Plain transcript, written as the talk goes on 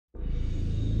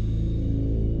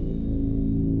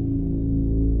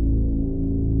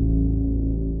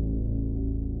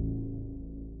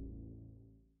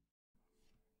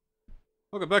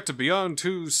Welcome back to Beyond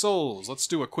Two Souls. Let's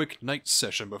do a quick night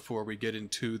session before we get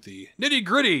into the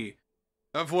nitty-gritty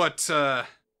of what the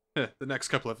next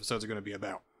couple episodes are going to be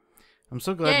about. I'm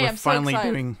so glad we're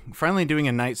finally doing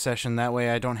a night session. That way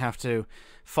I don't have to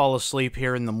fall asleep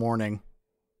here in the morning.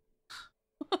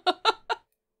 I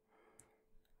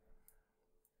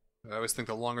always think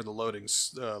the longer the loading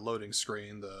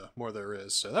screen, the more there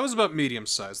is. So that was about medium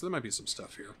size. So there might be some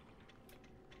stuff here.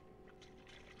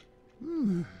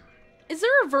 Is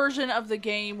there a version of the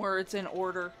game where it's in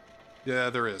order? Yeah,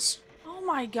 there is. Oh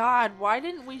my god, why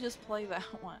didn't we just play that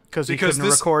one? Because he couldn't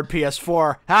record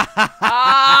PS4.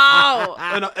 Oh!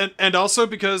 and also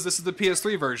because this is the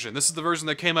PS3 version. This is the version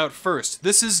that came out first.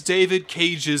 This is David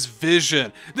Cage's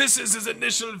vision. This is his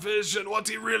initial vision, what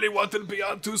he really wanted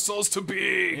Beyond Two Souls to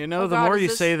be. You know, the more you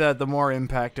say that, the more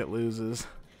impact it loses.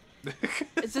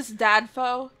 Is this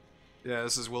Dadfo? Yeah,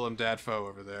 this is Willem Dafoe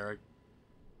over there.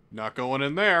 Not going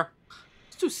in there.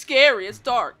 It's too scary, it's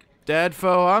dark.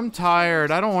 Dadfo, I'm tired.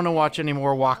 I don't want to watch any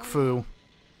more Wakfu.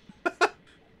 Oh,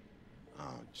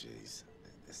 jeez.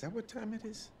 Is that what time it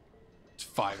is? It's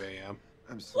 5 a.m.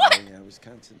 I'm sorry, I was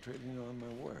concentrating on my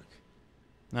work.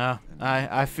 No,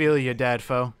 I feel you,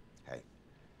 Dadfo. Hey,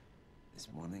 this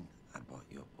morning I bought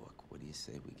you a book. What do you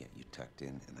say we get you tucked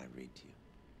in and I read to you?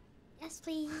 Yes,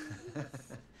 please.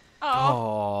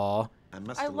 Aww.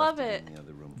 I love it.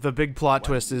 The big plot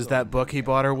twist is that book he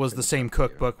bought her was the same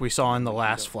cookbook we saw in the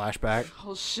last flashback.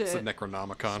 Oh shit. It's a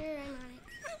Necronomicon. Sure, I'm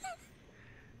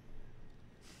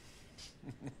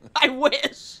on it. I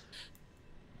wish.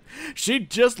 She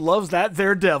just loves that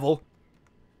there devil.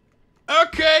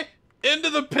 Okay, into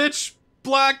the pitch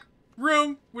black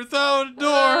room without a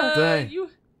door.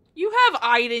 You have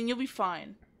Aiden, you'll be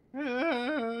fine.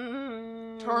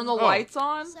 Turn the lights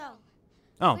on. So,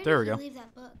 Oh, where there we did you go. leave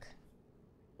that book?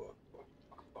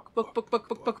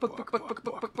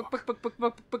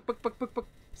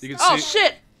 You can Oh see,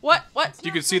 shit! What?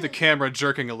 you can see the camera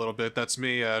jerking a little bit. That's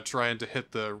me trying to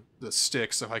hit the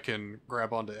stick so I can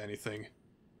grab onto anything.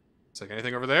 It's like,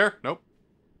 anything over there? Nope.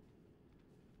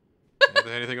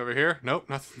 Anything over here? Nope,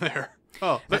 nothing there.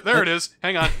 Oh, there it is.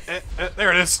 Hang on.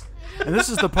 There it is. And this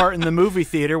is the part in the movie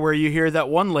theater where you hear that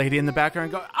one lady in the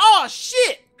background go, "Oh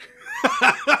shit!"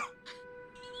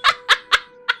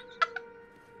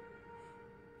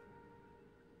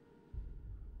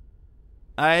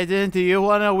 Do you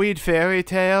want to read fairy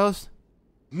tales?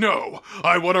 No,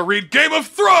 I want to read Game of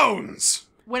Thrones!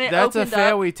 When it That's a opened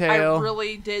fairy up, tale. I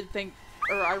really did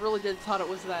thought it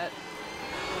was that.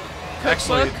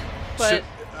 Actually, Cookbook,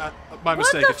 but my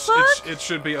mistake. the fuck? It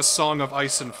should be A Song of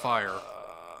Ice and Fire.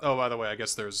 Oh, by the way, I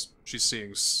guess she's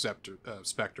seeing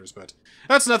specters, but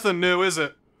that's nothing new, is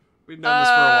it? We've done this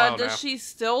for a while now. Does she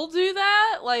still do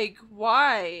that? Like,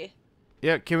 why?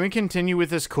 Yeah, can we continue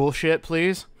with this cool shit,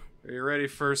 please? Are you ready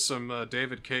for some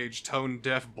David Cage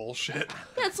tone-deaf bullshit?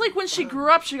 Yeah, it's like when she grew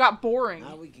up, she got boring.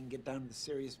 Now we can get down to the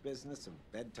serious business of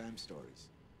bedtime stories.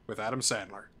 With Adam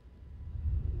Sandler.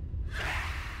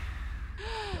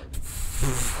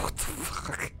 What the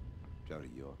fuck? Jody,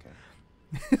 you okay?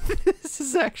 This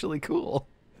is actually cool.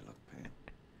 You look pain.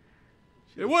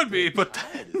 It would be, but...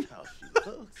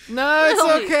 No, it's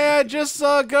Really? okay. I just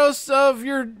saw ghosts of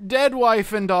your dead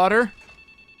wife and daughter.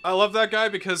 I love that guy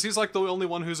because he's like the only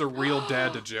one who's a real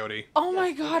dad to Jody. Oh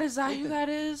my god, is that who that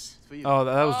is? Oh,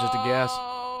 that was just a guess.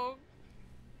 Oh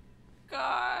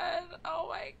god. Oh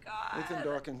my god. Nathan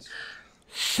Dawkins.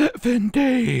 7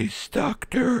 days,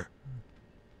 Doctor.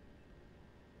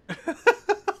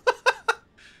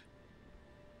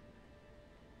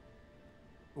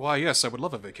 Why, yes, I would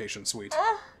love a vacation suite.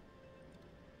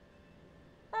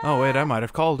 Oh, wait, I might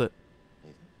have called it.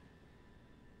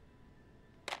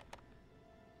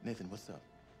 Nathan, what's up?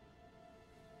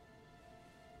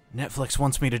 Netflix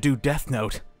wants me to do Death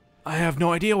Note. I have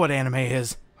no idea what anime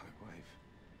is. My wife.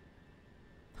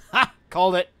 Ha!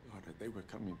 Called it. Daughter, they were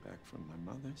coming back from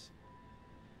my mother's.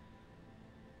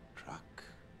 Truck.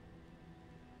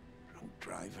 Wrong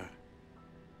driver.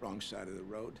 Wrong side of the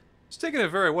road. He's taking it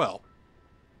very well.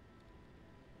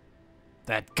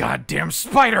 That goddamn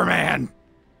Spider-Man!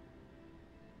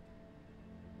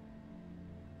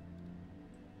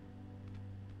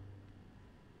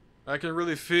 I can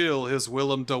really feel his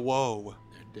Willem Dafoe.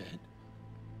 They're dead.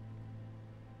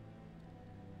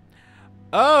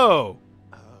 Oh!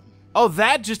 Oh,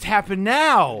 that just happened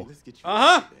now! Let's get you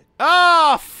Uh-huh. to bed.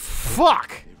 Oh,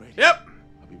 fuck! Stay right here. Yep.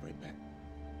 I'll be right back.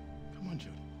 Come on,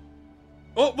 Jody.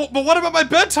 Oh, but what about my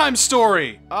bedtime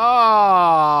story?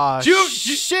 Oh, You-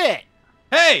 shit!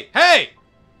 Hey!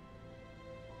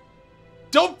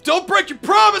 Don't break your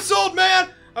promise, old man!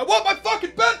 I want my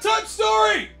fucking bedtime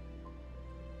story!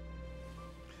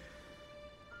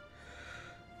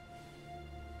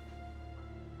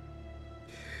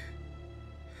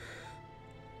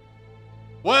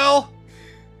 Well,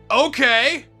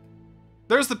 okay.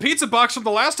 There's the pizza box from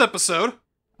the last episode.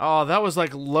 Oh, that was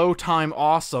like low time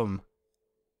awesome.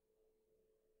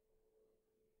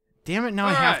 Damn it, now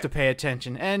I have to pay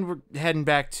attention. And we're heading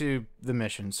back to the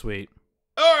mission, sweet.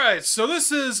 Alright, so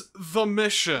this is the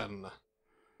mission.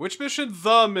 Which mission?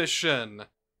 The mission.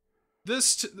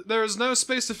 There is no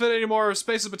space to fit any more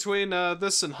spaces between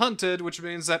this and Hunted, which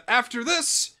means that after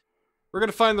this, we're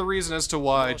gonna find the reason as to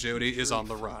why Jody is on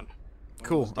the run.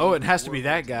 Cool. Oh, it has to be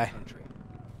that guy.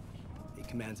 He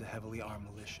commands a heavily armed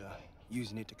militia,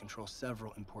 using it to control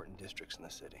several important districts in the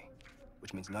city,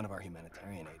 which means none of our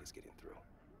humanitarian aid is getting through.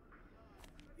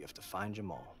 You have to find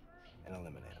Jamal and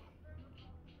eliminate him.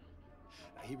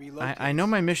 I know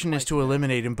my mission is to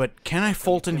eliminate him, but can I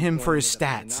Fulton him for his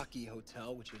stats?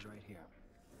 Hotel, which is right here.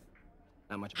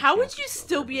 How would you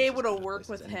still be able to work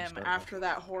with him after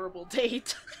that horrible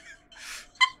date?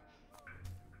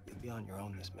 You'll be on your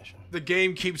own this mission. The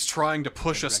game keeps trying to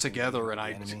push us together,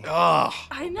 and ugh.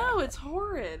 I know, it's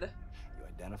horrid. You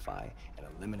identify and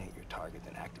eliminate your target,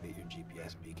 then activate your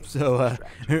GPS beacon. So,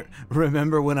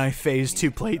 remember when I phased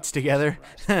 2 plates together?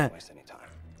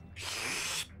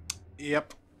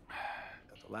 Yep.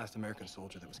 The last American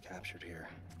soldier that was captured here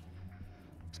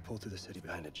was pulled through the city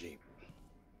behind a jeep.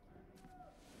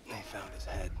 They found his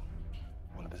head,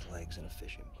 one of his legs in a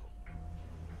fishing boat.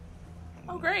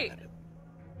 Oh, great.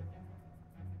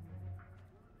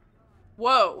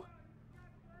 Whoa.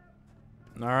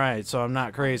 Alright, so I'm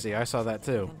not crazy. I saw that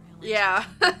too. Yeah.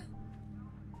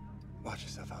 Watch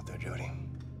yourself out there, Jody.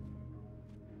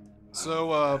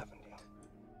 So,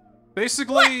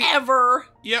 basically... Whatever!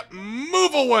 Yep,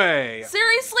 move away!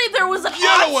 Seriously, there was an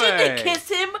Get option away! to kiss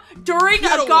him during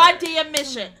Get a away! goddamn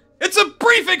mission! It's a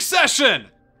briefing session!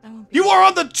 You are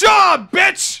on the job,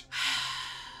 bitch!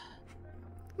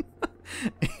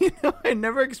 You know, I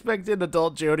never expected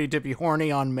adult Jody to be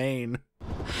horny on Maine.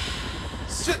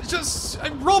 I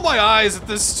roll my eyes at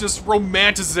this just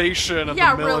romanticization of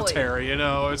the military, you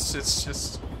know, it's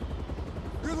just...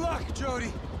 Good luck,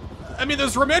 Jody! I mean,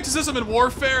 there's romanticism in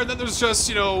warfare, and then there's just,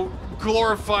 you know,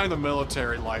 glorifying the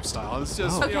military lifestyle. It's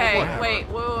just, you know, Okay, whatever.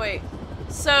 wait.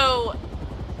 So,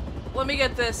 let me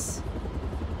get this.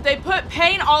 They put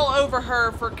paint all over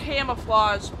her for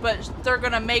camouflage, but they're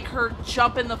gonna make her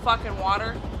jump in the fucking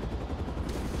water?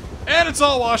 And it's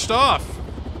all washed off.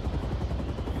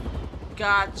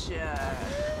 Gotcha.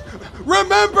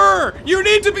 Remember, you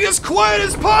need to be as quiet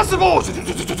as possible!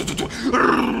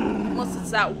 Unless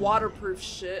it's that waterproof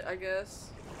shit, I guess.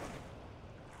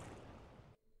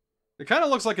 It kind of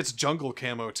looks like it's jungle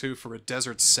camo, too, for a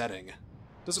desert setting.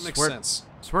 Doesn't make sense.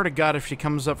 Swear to God, if she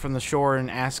comes up from the shore and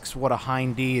asks what a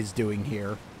hind D is doing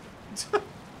here.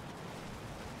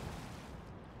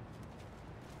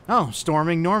 Oh,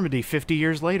 storming Normandy 50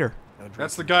 years later.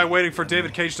 That's the guy waiting for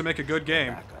David Cage to make a good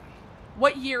game.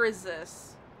 What year is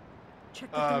this?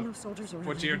 Check that no soldiers are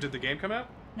What year did the game come out?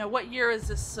 No, what year is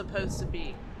this supposed to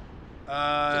be?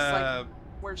 Just like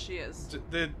where she is.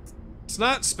 It's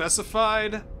not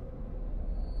specified.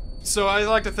 So I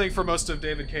like to think for most of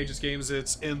David Cage's games,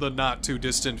 it's in the not too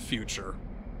distant future.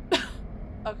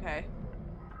 Okay.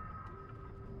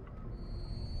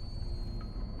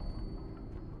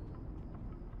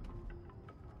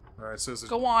 Alright, so there's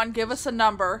Go on, give us a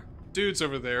number. dudes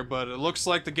over there, but it looks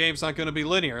like the game's not going to be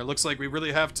linear. It looks like we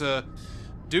really have to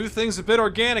do things a bit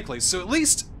organically. So at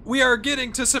least we are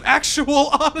getting to some actual,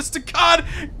 honest-to-God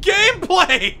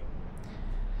gameplay!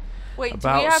 Wait,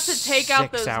 About do we have to take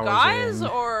out 6 those hours guys, in.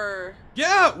 or...?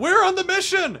 Yeah, we're on the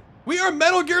mission! We are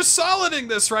Metal Gear Soliding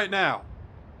this right now!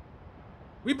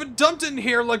 We've been dumped in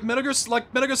here like Metal Gear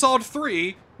Solid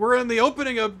 3. We're in the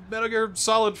opening of Metal Gear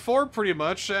Solid 4 pretty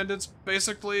much, and it's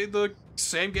basically the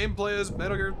same gameplay as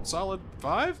Metal Gear Solid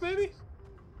 5, maybe?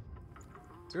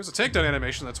 There's a takedown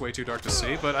animation that's way too dark to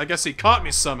see, but I guess he caught me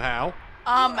somehow.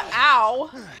 Ow.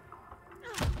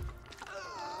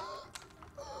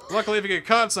 Luckily, if you get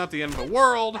caught, it's not the end of the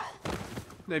world.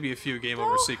 Maybe a few game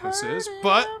over sequences,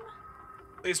 but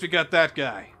at least we got that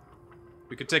guy.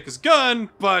 We could take his gun,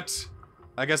 but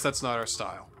I guess that's not our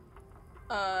style.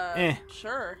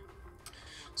 Sure.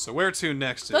 So where to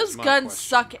next? Those is my guns question.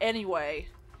 suck anyway.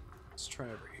 Let's try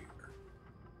over here.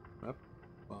 Oh,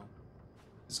 well,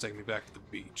 let's take me back to the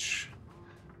beach.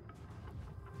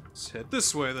 Let's head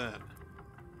this way then.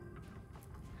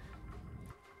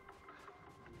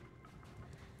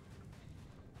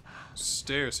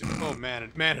 Stairs here. Oh man,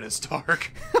 it is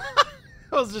dark.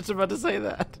 I was just about to say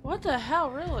that. What the hell,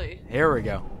 really? Here we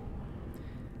go.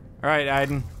 Alright,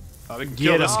 Aiden. Oh, we can Get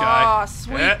kill him. this guy. Aw,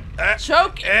 sweet.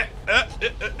 Choke.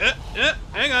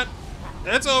 Hang on.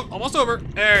 It's almost over.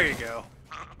 There you go.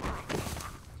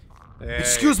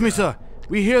 Excuse me, sir.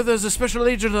 We hear there's a special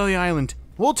agent on the island.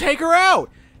 We'll take her out.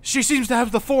 She seems to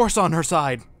have the force on her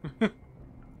side. God,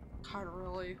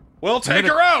 really? Well, take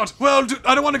her out. Well,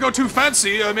 I don't want to go too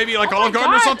fancy. Maybe like Olive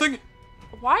Garden or something.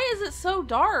 Why is it so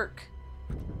dark?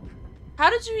 How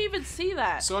did you even see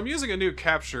that? So I'm using a new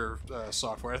capture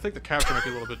software. I think the capture might be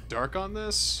a little bit dark on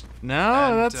this.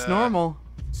 No, that's normal.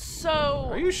 So...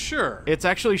 Are you sure? It's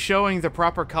actually showing the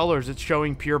proper colors. It's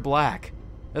showing pure black.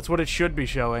 That's what it should be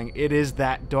showing. It is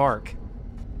that dark.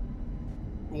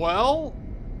 Well...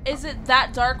 Is it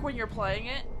that dark when you're playing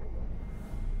it?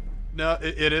 No,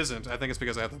 it isn't. I think it's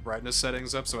because I have the brightness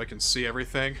settings up so I can see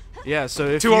everything. Yeah, so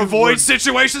if to avoid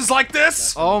situations like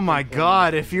this? Oh my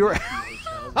god, if you're...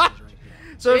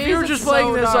 So if you were just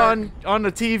playing this on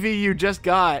the TV you just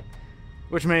got,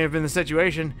 which may have been the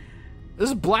situation, this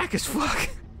is black as fuck.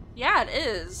 Yeah, it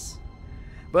is.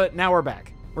 But now we're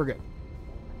back. We're good.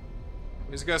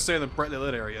 We just gotta stay in the brightly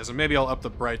lit areas, and maybe I'll up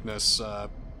the brightness on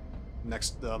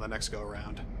the next go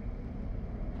around.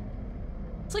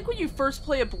 It's like when you first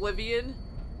play Oblivion,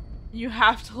 you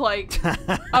have to like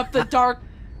up the dark,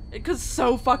 because it's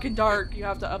so fucking dark. You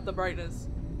have to up the brightness.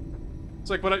 It's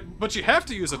like, but you have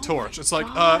to use a torch. It's like,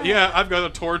 yeah, I've got a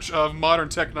torch of modern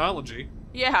technology.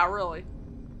 Yeah, really.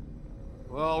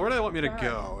 Well, where do they want me to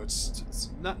go?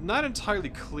 It's not entirely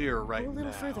clear right now. Go a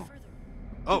little further.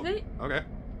 Oh, okay.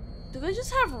 Do they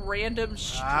just have random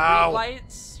street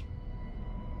lights?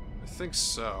 I think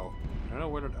so. I don't know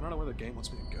where the game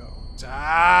wants me to go.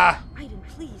 Ah! Aiden,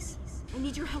 please. I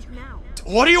need your help now.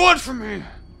 What do you want from me?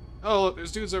 Oh, look,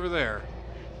 there's dudes over there.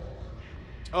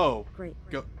 Oh, great.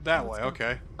 Go that way.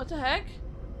 Okay. What the heck? Do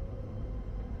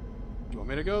you want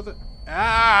me to go?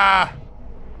 Ah!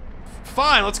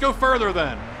 Fine, let's go further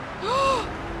then. Oh,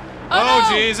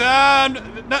 jeez.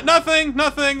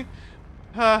 Nothing.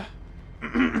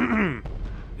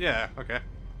 Yeah. Okay.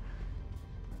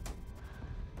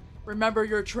 Remember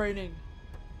your training.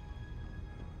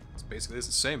 It's basically the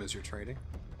same as your training.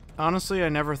 Honestly, I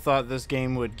never thought this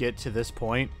game would get to this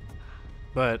point.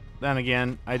 But then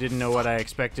again, I didn't know what I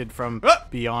expected from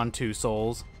Beyond Two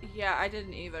Souls. Yeah, I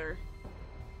didn't either.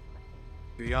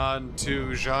 Beyond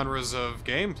two genres of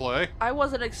gameplay. I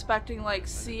wasn't expecting like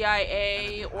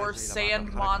CIA or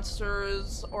sand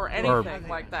monsters or anything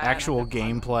like that. Actual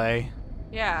gameplay.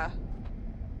 Yeah.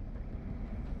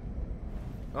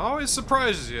 Always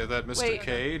surprises you that Mr. Wait,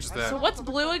 Cage. That so what's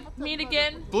blue mean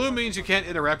again? Blue means you can't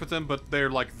interact with them, but they're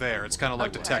like there. It's kind of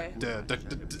like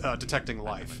detecting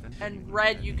life. And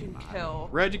red you can kill.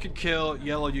 Red you can kill.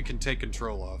 Yellow you can take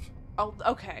control of. Oh,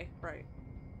 okay, right.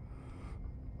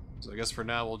 So I guess for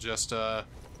now we'll just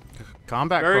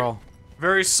combat crawl.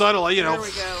 Very subtly, you know. There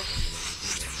we go.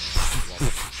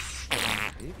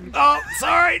 Oh,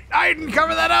 sorry, I didn't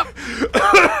cover that up.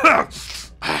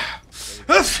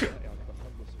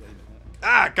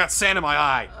 Ah, got sand in my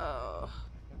eye.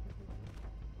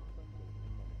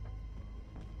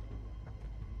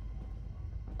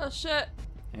 Oh shit.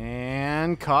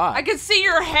 And caught. I can see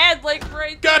your head like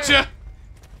right there. Gotcha.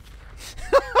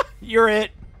 You're it.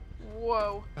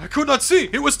 Whoa. I could not see.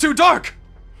 It was too dark.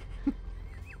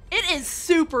 It is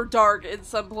super dark in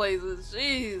some places.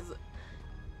 Jeez.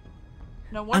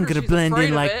 No wonder I'm gonna she's blend afraid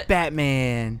in of like it.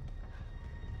 Batman.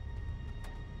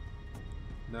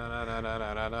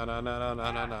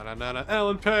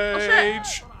 Ellen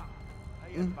Page.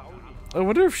 I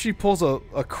wonder if she pulls a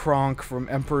Kronk from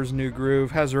Emperor's New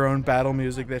Groove, has her own battle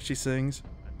music that she sings.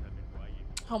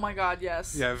 Oh my god,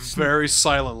 yes. Yeah, very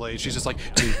silently. She's just like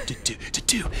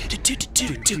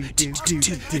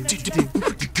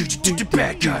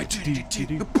bad guy.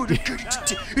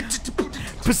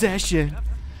 Possession.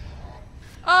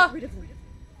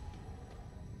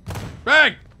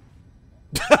 Bang!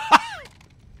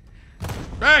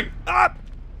 Bang! Up!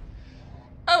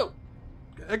 Oh!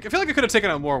 I feel like I could have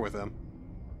taken out more with him.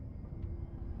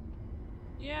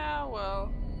 Yeah,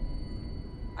 well...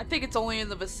 I think it's only in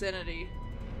the vicinity.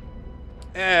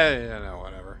 Yeah, no,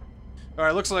 whatever.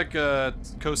 Alright, looks like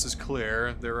coast is clear.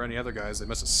 If there were any other guys, they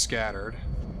must have scattered.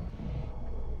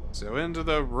 So into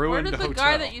the ruined hotel. Where did the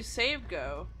guy that you saved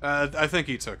go? I think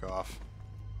he took off.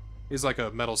 He's like a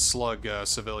metal slug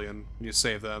civilian. You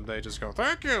save them, they just go,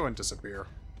 thank you, and disappear.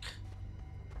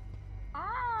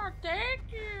 Ah, thank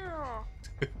you.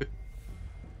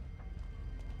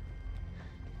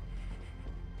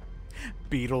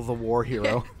 Beetle the war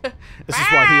hero. This is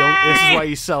why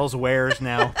he sells wares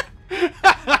now.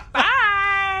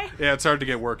 Bye! Yeah, it's hard to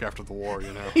get work after the war,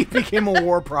 you know. He became a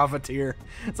war profiteer.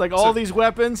 It's like all these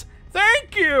weapons.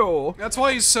 Thank you! That's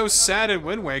why he's so sad in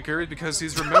Wind Waker, because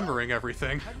he's remembering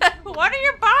everything. What are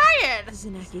you buying?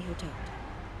 Zanaki Hotel.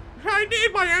 I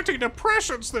need my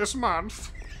antidepressants this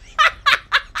month.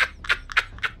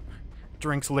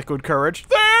 Drinks liquid courage.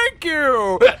 Thank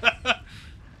you!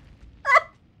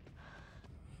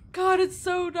 God, it's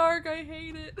so dark. I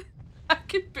hate it. I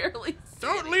can barely see.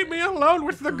 Don't leave me alone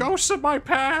with the ghosts of my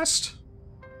past.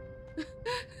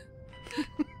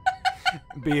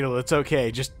 Beetle, it's okay.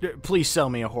 Just please sell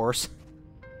me a horse.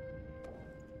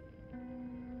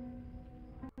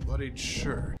 Bloodied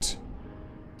shirt.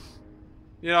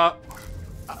 You know,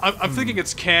 I'm thinking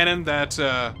it's canon that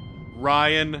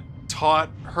Ryan taught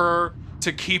her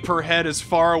to keep her head as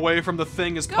far away from the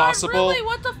thing as God, possible. really?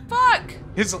 What the fuck?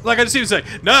 He's like, I just even say,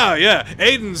 nah, yeah,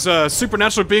 Aiden's a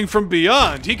supernatural being from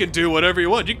beyond. He can do whatever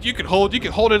you want. You can hold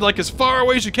it like as far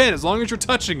away as you can, as long as you're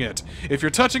touching it. If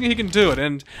you're touching it, he can do it.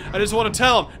 And I just want to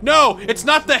tell him, no, it's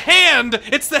not the hand,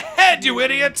 it's the head, you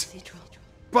idiot.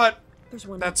 But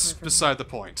that's beside the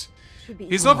point.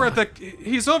 He's over at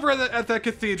the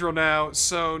cathedral now,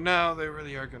 so now they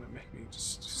really are gonna make me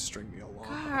just string me along.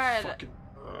 God. Fucking,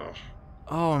 ugh.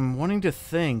 Oh, I'm wanting to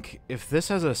think, if this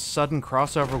has a sudden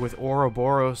crossover with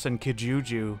Ouroboros and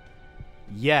Kijuju,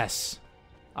 yes,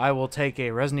 I will take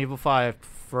a Resident Evil 5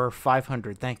 for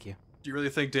 500, thank you. Do you really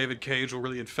think David Cage will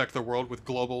really infect the world with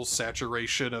global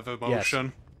saturation of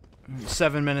emotion? Yes.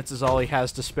 7 minutes is all he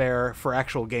has to spare for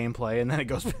actual gameplay, and then it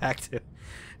goes back to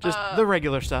just the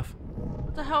regular stuff.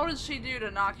 What the hell did she do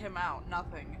to knock him out?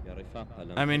 Nothing.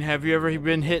 I mean, have you ever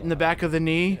been hit in the back of the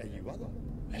knee?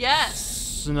 Yes.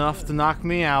 Enough to knock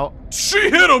me out. She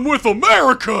hit him with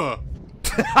America!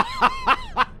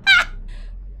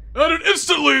 And it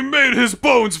instantly made his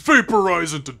bones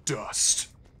vaporize into dust.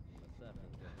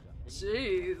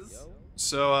 Jeez.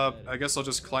 So, I guess I'll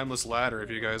just climb this ladder if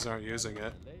you guys aren't using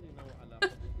it.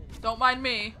 Don't mind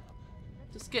me.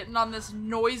 Just getting on this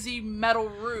noisy metal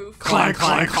roof. Climb,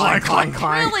 climb, climb, climb,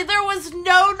 climb. Really? There was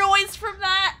no noise from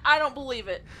that? I don't believe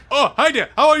it. Oh, hi there,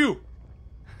 how are you?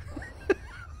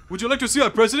 Would you like to see our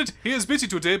president? He is busy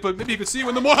today, but maybe you could see you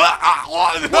in the morning.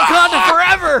 Wakanda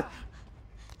forever!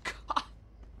 God.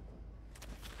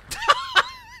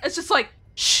 It's just like,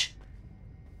 shh.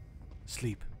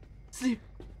 Sleep. Sleep.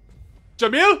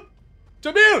 Jamil?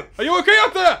 Jamil, are you okay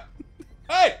up there?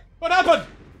 Hey, what happened?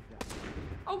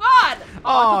 Oh God! Oh,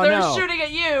 I thought they no. were shooting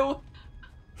at you.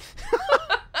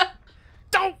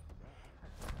 Don't!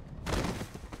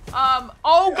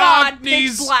 Oh God,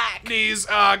 knees, pitch black. Knees,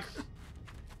 oh,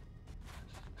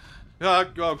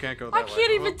 can't go that way. I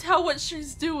can't even tell what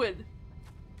she's doing.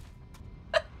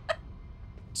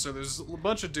 So there's a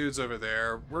bunch of dudes over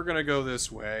there. We're gonna go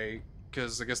this way,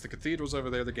 because I guess the cathedral's over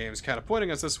there. The game's kind of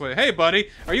pointing us this way. Hey, buddy,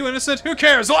 are you innocent? Who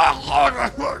cares?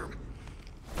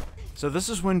 So this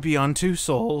is when Beyond Two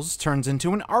Souls turns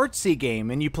into an artsy game,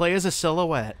 and you play as a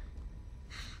silhouette.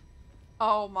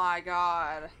 Oh my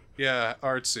God. Yeah,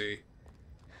 artsy.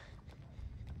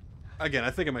 Again, I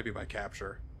think it might be by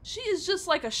capture. She is just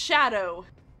like a shadow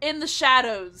in the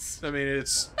shadows. I mean,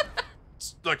 it's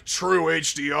like true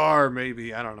HDR,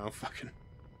 maybe. I don't know. Fucking.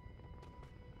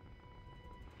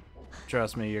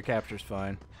 Trust me, your capture's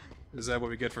fine. Is that what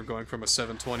we get from going from a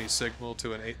 720 signal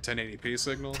to an 1080p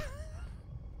signal?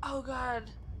 Oh God.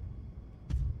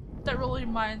 That really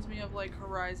reminds me of like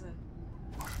Horizon.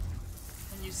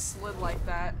 When you slid like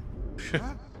that.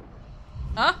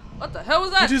 Huh? What the hell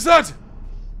was that? What is that?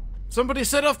 Somebody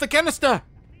set off the canister!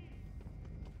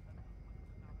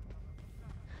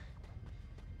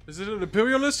 Is it an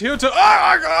imperialist here to?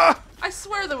 Ah! I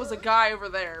swear there was a guy over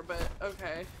there, but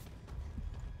okay.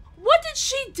 What did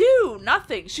she do?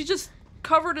 Nothing. She just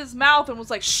covered his mouth and was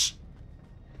like, shh.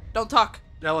 Don't talk.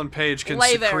 Ellen Page can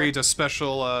Lay there. secrete a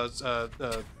special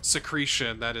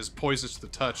secretion that is poisonous to the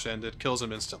touch, and it kills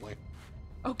him instantly.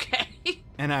 Okay.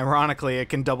 And ironically, it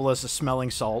can double as a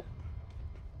smelling salt.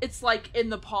 It's like in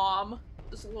the palm.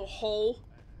 There's a little hole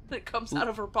that comes out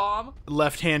of her palm.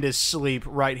 Left hand is sleep,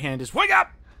 right hand is wake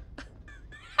up!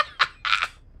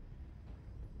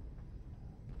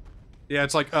 Yeah,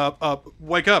 it's like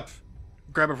wake up,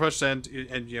 grab a brush and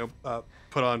you know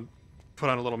put on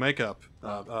a little makeup.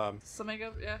 Some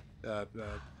makeup, yeah.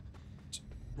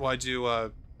 Why'd you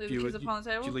Leave the keys upon the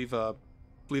table? You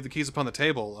leave the keys upon the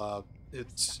table?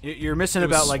 It's You're missing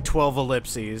about like 12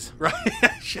 ellipses. right.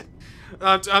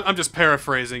 I'm just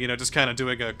paraphrasing, you know, just kind of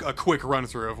doing a quick run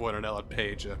through of what an Ellen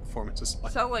Page performance is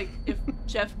like. Sound like if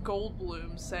Jeff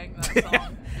Goldblum sang that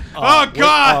song. Oh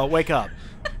God! Wake up.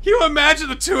 Can you imagine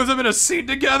the two of them in a scene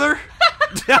together?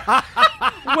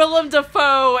 Willem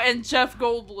Dafoe and Jeff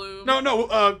Goldblum.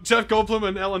 No, Jeff Goldblum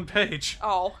and Ellen Page.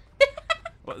 Oh.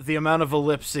 The amount of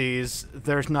ellipses,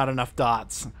 there's not enough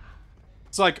dots.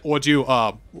 It's like, would you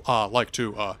like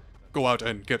to go out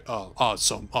and get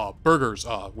some burgers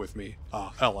with me,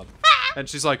 Ellen. And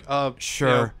she's like,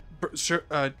 Sure. Sure.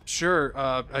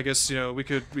 I guess we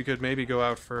could maybe go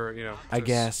out for I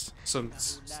guess. some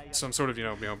sort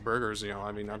of burgers.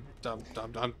 I mean, I'm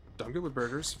good with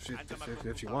burgers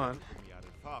if you want.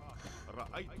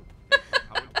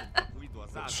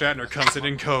 Shatner comes in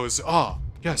and goes,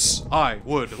 yes, I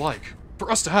would like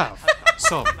for us to have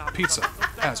some pizza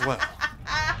as well.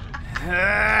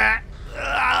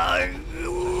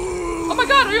 Oh my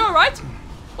god, are you alright?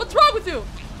 What's wrong with you?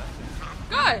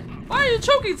 Guy, why are you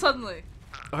choking suddenly?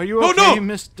 Are you Oh, okay, no!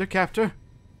 Mr. Captor?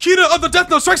 Kita of the Death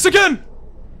Note strikes again!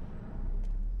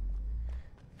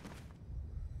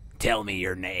 Tell me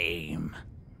your name.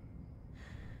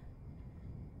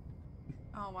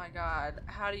 Oh my god,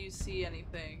 how do you see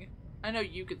anything? I know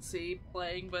you could see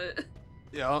playing, but...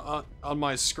 Yeah, on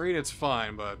my screen it's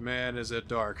fine, but man, is it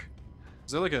dark.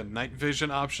 Is there like a night vision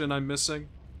option I'm missing?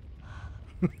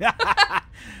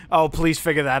 Oh, please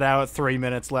figure that out. 3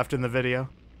 minutes left in the video.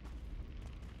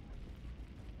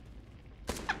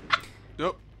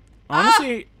 Nope.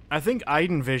 Honestly, I think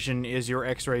Iden vision is your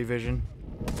X-ray vision.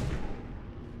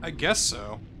 I guess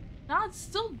so. No, it's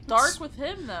still dark with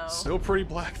him, though. Still pretty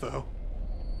black, though.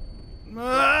 Wait,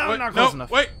 not close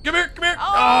enough. Wait, come here!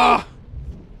 Oh.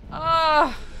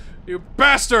 You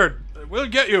bastard! We'll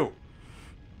get you!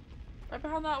 Right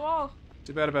behind that wall.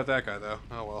 Too bad about that guy, though.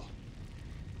 Oh well.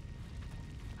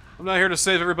 I'm not here to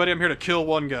save everybody, I'm here to kill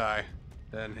one guy.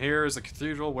 And here is the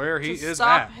cathedral where he to is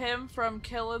stop at. him from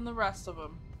killing the rest of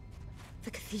them.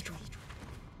 The cathedral.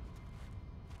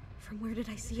 From where did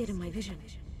I see it in my vision?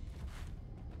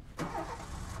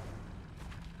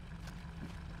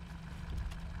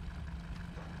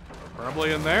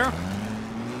 Probably in there.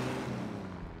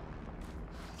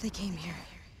 They came here.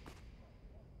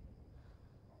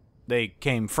 They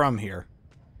came from here.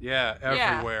 Yeah,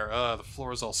 everywhere. The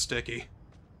floor is all sticky.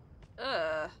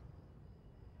 Ugh.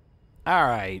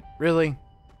 Alright, really?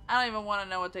 I don't even want to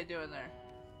know what they do in there.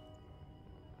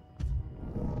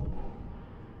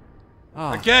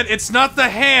 Oh. Again, it's not the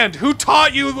hand! Who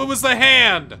taught you it was the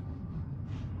hand?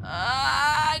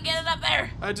 Get it up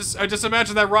there! I just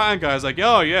imagine that Ryan guy's like,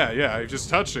 oh yeah, I just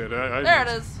touched it. There it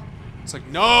is. It's like,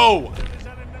 no!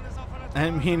 I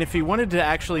mean, if he wanted to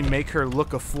actually make her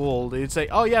look a fool, he'd say,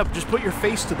 oh yeah, just put your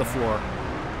face to the floor.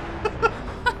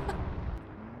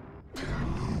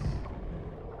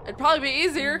 It'd probably be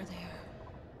easier.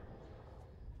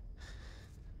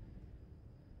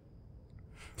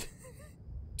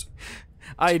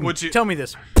 Would you tell me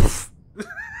this?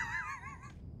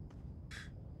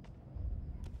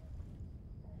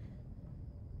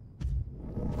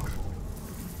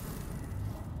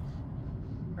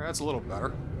 That's a little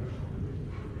better.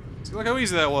 See, look how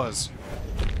easy that was.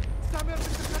 Oh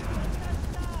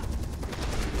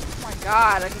my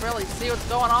god, I can barely see what's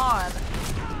going on.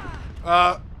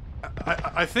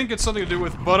 I think it's something to do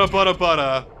with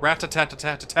butta,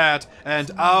 rat-a-tat-a-tat-a-tat,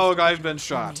 and oh, I've been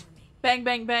shot. Bang,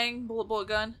 bang, bang, bullet, bullet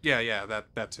gun. Yeah,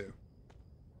 that too.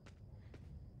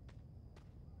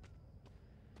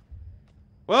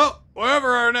 Well, wherever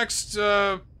our next,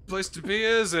 place to be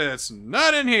is, it's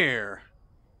not in here.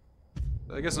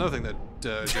 I guess another thing that,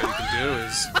 Jody can do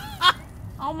is...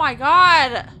 Oh my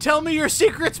god! Tell me your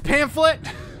secrets, pamphlet!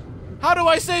 How do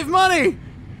I save money?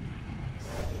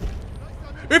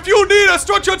 If you need a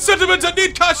structured settlement and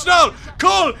need cash now,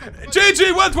 call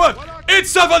JG Wentworth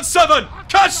 877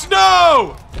 cash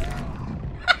now!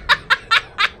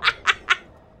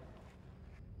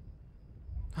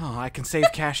 Oh, I can save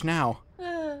cash now.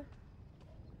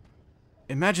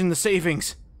 Imagine the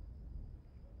savings.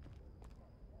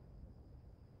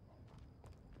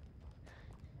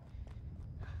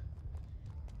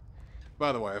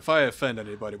 By the way, if I offend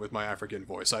anybody with my African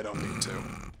voice, I don't mean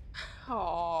to.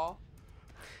 Aww.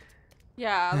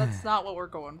 Yeah, that's not what we're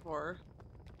going for.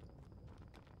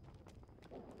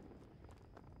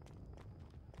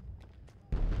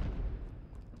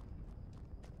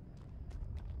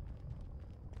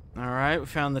 Alright, we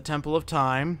found the Temple of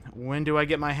Time. When do I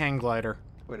get my hang glider?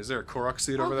 Wait, is there a Korok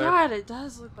seat Oh over there? god, it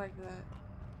does look like that.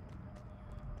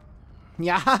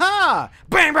 Yeah-ha-ha!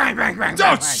 Bang, bang, bang, bang, Oh,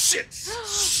 bang, bang. shit!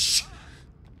 Shh.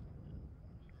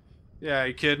 Yeah,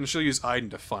 you kidding? She'll use Iden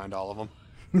to find all of them.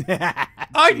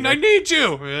 Iden, I need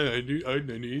you!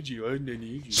 Iden, I need you. Iden, I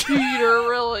need you. Peter,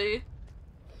 really?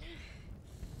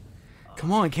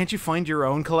 Come on, can't you find your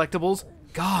own collectibles?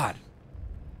 God.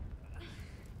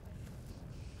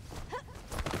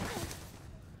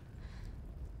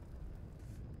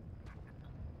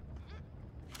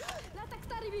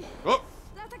 Oh!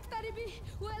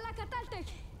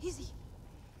 Easy.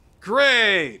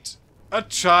 Great! A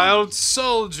child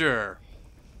soldier.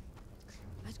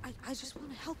 I just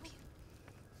want to help you.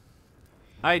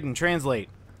 Aiden, translate.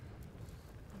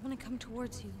 I want to come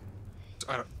towards you.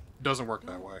 Doesn't work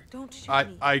that way. Don't shoot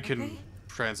me, I can okay?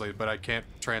 translate, but I can't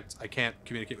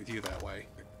communicate with you that way.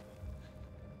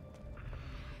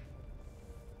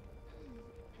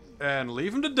 And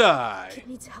leave him to die. Kid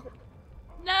needs help.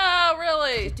 No,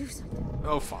 really. Do something.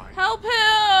 Oh, fine. Help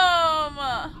him!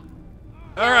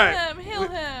 All right. Heal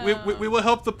him. We will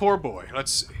help the poor boy.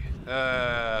 Let's see. He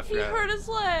hurt his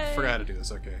leg. Forgot to do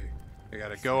this. Okay. I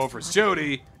gotta go over as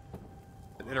Jody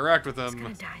and interact with He's him.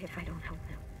 gonna die if I don't help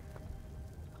him.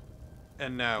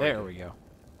 And now There we go.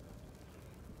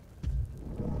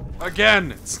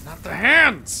 again, it's not the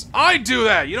hands. I do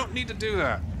that. You don't need to do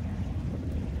that.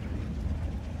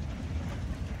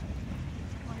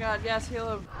 Oh my god, yes, heal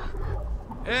him.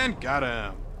 And got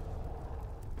him.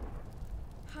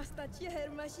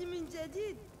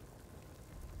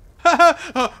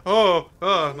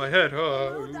 Oh, my head.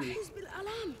 Oh.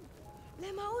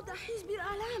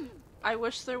 I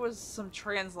wish there was some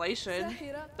translation.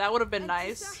 That would have been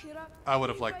nice. I would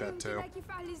have liked that too.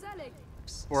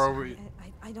 Or are we?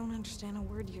 I don't understand a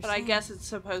word you're But saying. I guess it's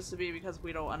supposed to be because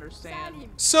we don't understand.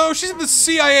 So she's in the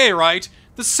CIA, right?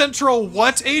 The Central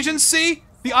what agency?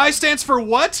 The I stands for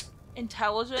what?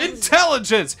 Intelligence?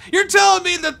 Intelligence! You're telling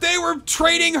me that they were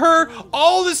training her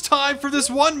all this time for this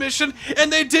one mission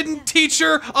and they didn't teach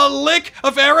her a lick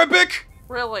of Arabic?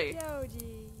 Really?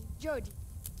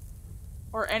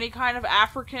 Or any kind of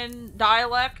African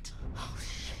dialect?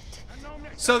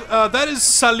 So, that is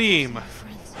Salim.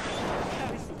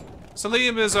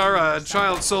 Salim is our,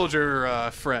 child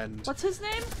soldier, friend. What's his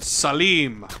name?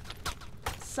 Salim.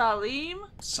 Salim?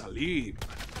 Salim.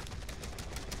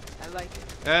 I like it.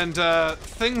 And,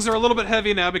 things are a little bit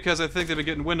heavy now because I think they've been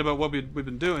getting wind about what we've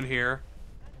been doing here.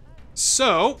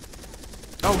 So,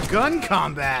 Oh, gun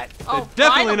combat! Oh, they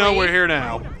definitely know finally. we're here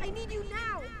now. I need you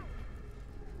now.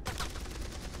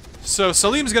 So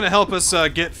Salim's gonna help us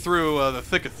get through the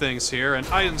thick of things here, and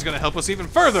Aiden's gonna help us even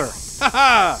further.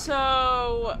 Haha!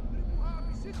 So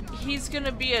he's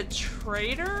gonna be a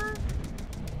traitor?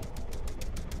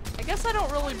 I guess I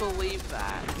don't really believe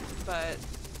that, but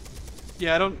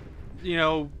Yeah, I don't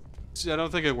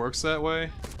think it works that way.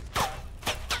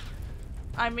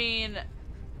 I mean,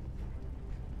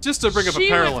 Just to bring up a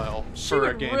parallel she for a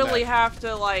would game. really that- have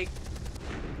to like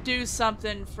do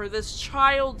something for this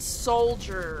child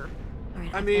soldier All right,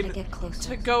 I I mean, gotta get closer.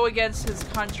 to go against his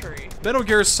country. Metal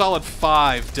Gear Solid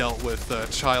 5 dealt with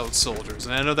child soldiers,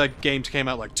 and I know that game came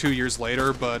out like 2 years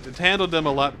later, but it handled them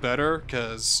a lot better,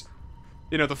 because,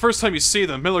 you know, the first time you see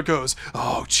them, Miller goes,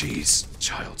 "Oh, jeez,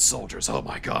 child soldiers, oh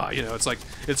my god," you know, it's like,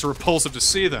 it's repulsive to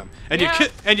see them. And Yeah.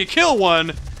 you kill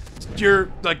one, you're,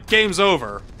 like, game's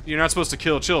over. You're not supposed to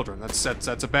kill children. That's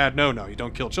a bad no-no. You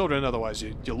don't kill children, otherwise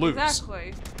you lose.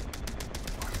 Exactly.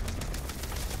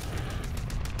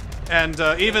 And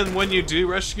even when you do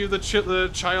rescue the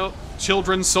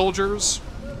children soldiers,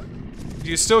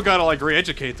 you still gotta like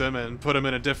re-educate them and put them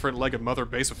in a different leg of mother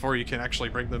base before you can actually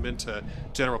bring them into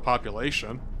general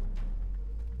population.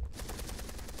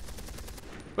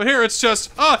 But here it's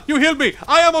just, you healed me.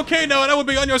 I am okay now, and I will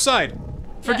be on your side.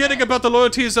 Forgetting about the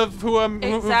loyalties of who I've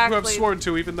Exactly. sworn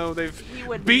to, even though they've He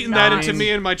would beaten that not- into me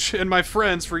and my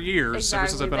friends for years ever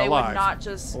since Exactly. I've been They alive. would not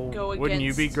just Well, go against. wouldn't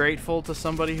you be grateful to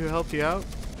somebody who helped you out?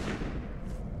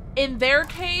 In their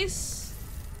case,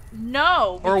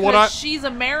 no. Or Because what she's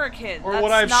American. Or That's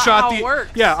would I have not shot how the? it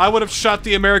works. Yeah, I would have shot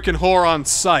the American whore on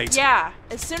sight. Yeah.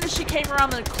 As soon as she came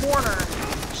around the corner,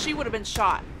 she would have been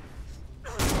shot.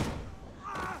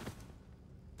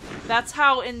 That's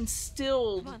how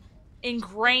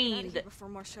ingrained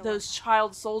those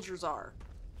child soldiers are.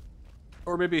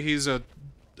 Or maybe he's a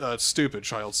stupid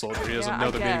child soldier. He doesn't Yeah, know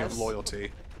I the meaning of guess.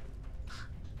 loyalty.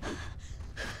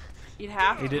 You'd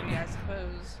have to He be, didn't- I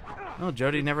suppose. Well,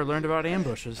 Jody never learned about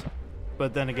ambushes.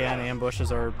 But then again,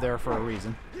 ambushes are there for a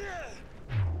reason.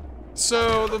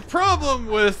 So the problem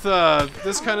with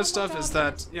this kind of stuff is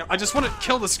that I just want to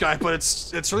kill this guy, but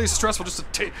it's really stressful just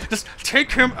to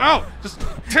take him out. Just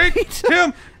take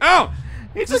him out.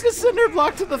 He took a cinder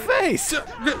block to the face!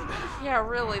 Yeah,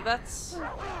 really, that's...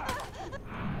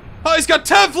 Oh, he's got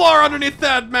Kevlar underneath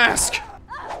that mask.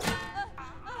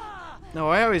 No,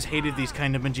 I always hated these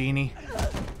kind of Magini.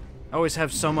 Always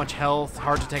have so much health,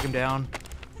 hard to take him down.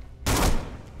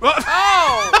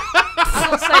 Oh! I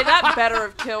will say that better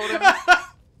have killed him.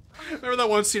 Remember that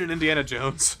one scene in Indiana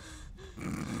Jones?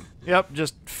 Yep,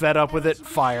 just fed up with it,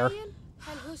 fire.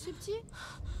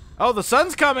 Oh, the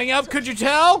sun's coming up, could you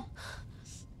tell?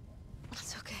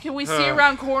 It's okay. Can we see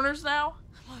around corners now?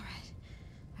 I'm alright.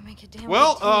 We're making make a damn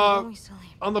Well, good team, don't we, Salim?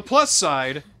 on the plus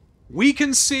side, we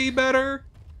can see better,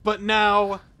 but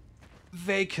now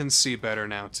they can see better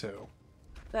now too.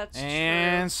 That's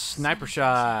And true. sniper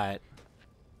shot.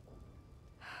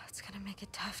 It's gonna make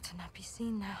it tough to not be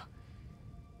seen now.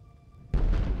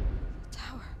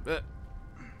 Tower.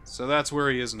 So that's where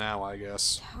he is now, I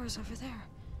guess. Tower's over there.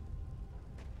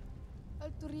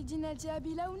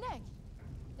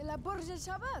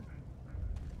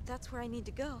 That's where I need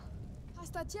to go.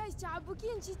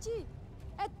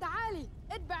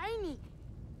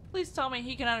 Please tell me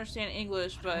he can understand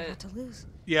English, What but to lose?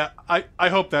 Yeah, I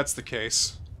hope that's the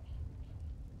case.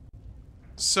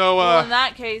 So, well, in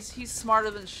that case, he's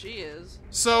smarter than she is.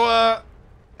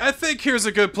 I think here's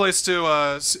a good place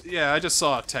to, yeah, I just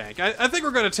saw a tank. I think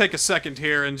we're gonna take a second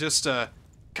here and just,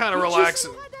 kind of relax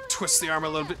and twist the arm a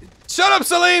little bit. Shut up,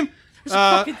 Salim! There's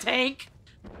a fucking tank.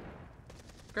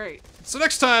 Great. So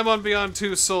next time on Beyond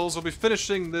Two Souls, we'll be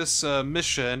finishing this,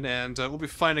 mission, and, we'll be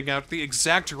finding out the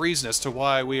exact reason as to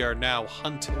why we are now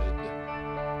hunted.